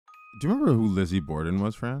Do you remember who Lizzie Borden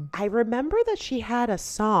was, Fran? I remember that she had a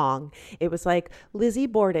song. It was like Lizzie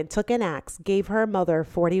Borden took an axe, gave her mother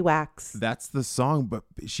 40 whacks. That's the song, but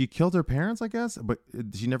she killed her parents, I guess. But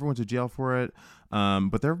she never went to jail for it.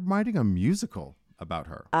 But they're writing a musical about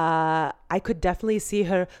her. I could definitely see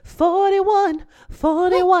her 41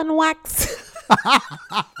 whacks.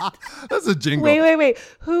 That's a jingle. Wait.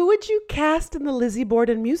 Who would you cast in the Lizzie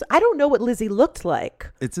Borden music? I don't know what Lizzie looked like.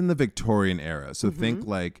 It's in the Victorian era. So think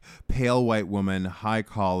like pale white woman, high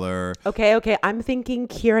collar. Okay. I'm thinking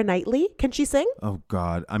Keira Knightley. Can she sing? Oh,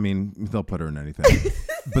 God. I mean, they'll put her in anything.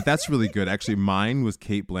 But that's really good. Actually, mine was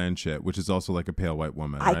Kate Blanchett, which is also like a pale white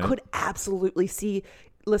woman. I could absolutely see.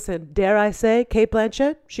 Listen, dare I say, Kate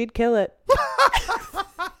Blanchett? She'd kill it.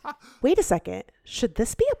 Wait a second. Should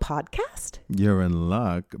this be a podcast? You're in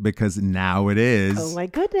luck because now it is. Oh my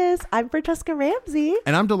goodness. I'm Francesca Ramsey.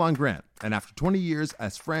 And I'm DeLon Grant. And after 20 years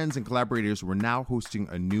as friends and collaborators, we're now hosting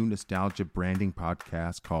a new nostalgia branding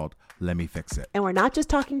podcast called Lemme Fix It. And we're not just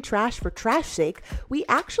talking trash for trash sake. We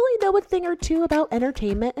actually know a thing or two about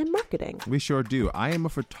entertainment and marketing. We sure do. I am a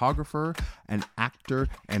photographer, an actor,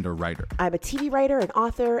 and a writer. I'm a TV writer, an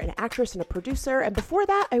author, an actress, and a producer. And before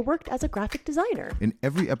that, I worked as a graphic designer. In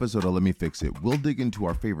every episode of Let Me Fix It, we'll dig into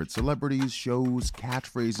our favorite celebrities, shows,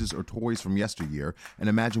 catchphrases, or toys from yesteryear and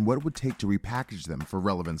imagine what it would take to repackage them for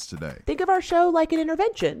relevance today. Think of our show like an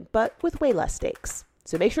intervention, but with way less stakes.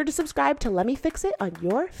 So make sure to subscribe to Let Me Fix It on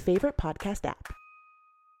your favorite podcast app.